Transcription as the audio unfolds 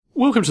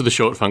Welcome to the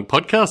Short Funk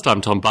Podcast.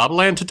 I'm Tom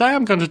Barbalet, and today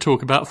I'm going to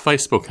talk about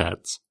Facebook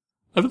ads.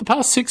 Over the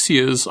past 6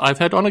 years, I've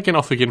had on-again,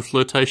 off-again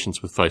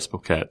flirtations with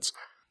Facebook ads.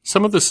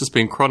 Some of this has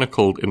been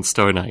chronicled in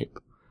Stone Ape,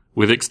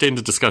 with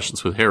extended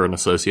discussions with Heron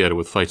associated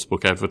with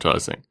Facebook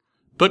advertising.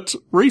 But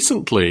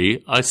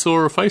recently, I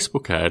saw a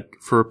Facebook ad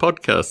for a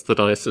podcast that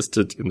I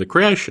assisted in the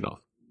creation of.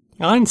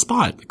 I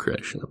inspired the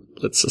creation of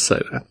it, let's just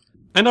say that.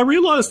 And I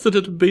realised that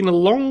it had been a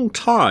long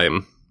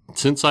time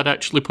since I'd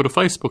actually put a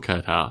Facebook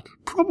ad out,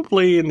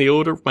 probably in the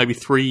order of maybe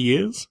 3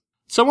 years.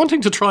 So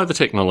wanting to try the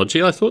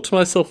technology, I thought to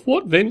myself,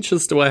 what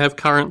ventures do I have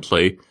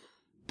currently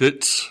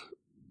that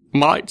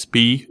might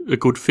be a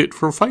good fit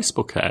for a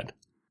Facebook ad?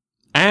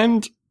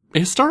 And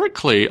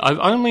historically, I've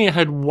only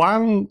had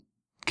one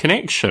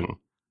connection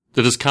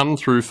that has come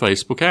through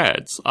Facebook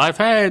ads. I've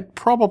had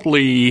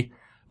probably,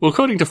 well,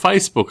 according to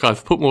Facebook,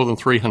 I've put more than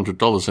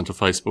 $300 into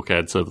Facebook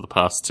ads over the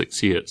past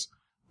 6 years.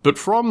 But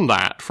from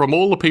that, from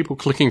all the people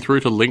clicking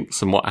through to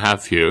links and what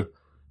have you,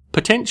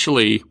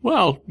 potentially,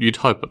 well, you'd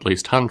hope at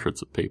least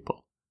hundreds of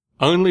people.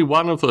 Only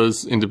one of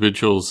those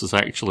individuals has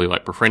actually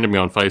befriended me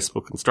on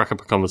Facebook and struck up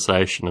a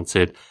conversation and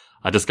said,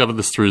 I discovered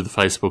this through the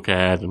Facebook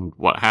ad and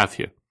what have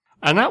you.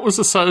 And that was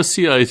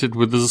associated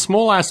with, there's a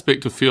small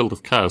aspect of Field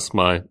of Chaos,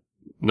 my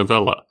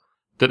novella,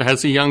 that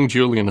has a young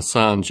Julian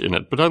Assange in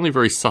it, but only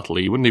very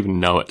subtly. You wouldn't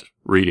even know it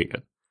reading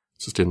it.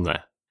 It's just in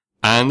there.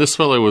 And this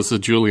fellow was a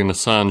Julian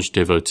Assange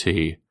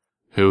devotee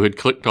who had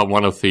clicked on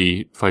one of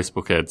the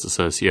Facebook ads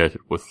associated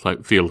with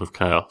Field of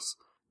Chaos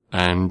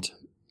and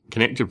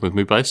connected with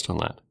me based on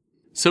that.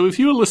 So if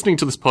you are listening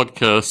to this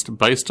podcast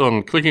based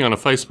on clicking on a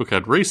Facebook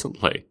ad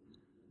recently,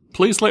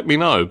 please let me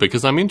know,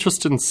 because I'm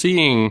interested in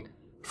seeing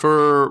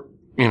for,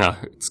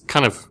 it's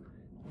kind of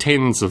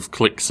tens of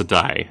clicks a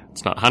day.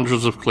 It's not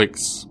hundreds of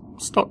clicks.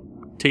 It's not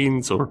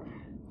teens or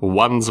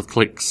ones of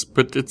clicks,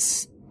 but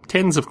it's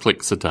tens of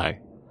clicks a day.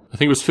 I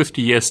think it was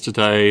 50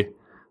 yesterday.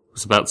 It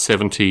was about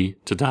 70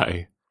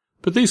 today.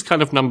 But these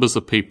kind of numbers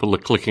of people are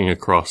clicking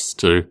across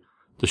to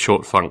the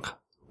Short Funk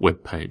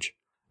webpage.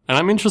 And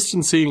I'm interested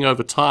in seeing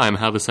over time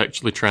how this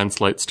actually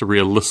translates to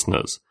real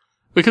listeners.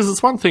 Because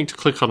it's one thing to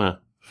click on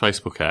a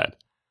Facebook ad,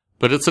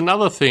 but it's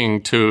another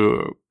thing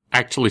to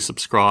actually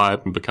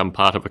subscribe and become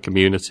part of a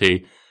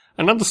community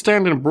and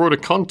understand in a broader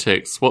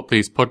context what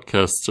these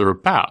podcasts are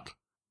about.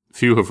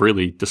 Few have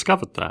really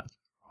discovered that.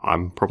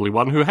 I'm probably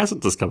one who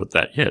hasn't discovered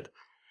that yet.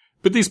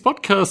 But these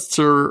podcasts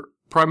are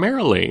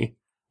primarily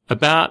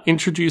about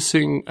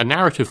introducing a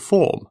narrative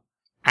form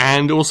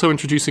and also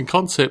introducing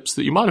concepts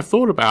that you might have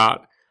thought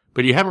about,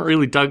 but you haven't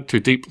really dug too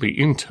deeply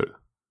into.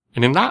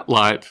 And in that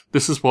light,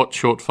 this is what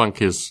Short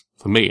Funk is,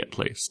 for me at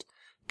least.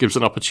 It gives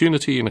an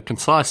opportunity in a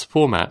concise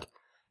format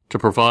to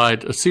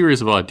provide a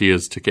series of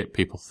ideas to get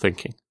people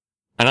thinking.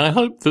 And I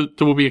hope that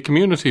there will be a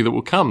community that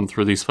will come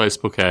through these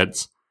Facebook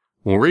ads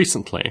more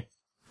recently,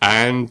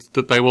 and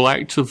that they will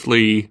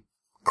actively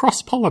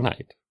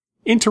cross-pollinate,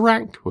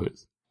 interact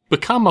with,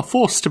 become a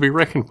force to be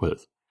reckoned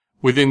with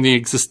within the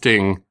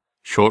existing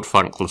Short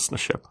Funk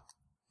listenership.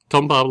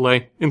 Tom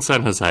Barbalet in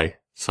San Jose,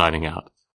 signing out.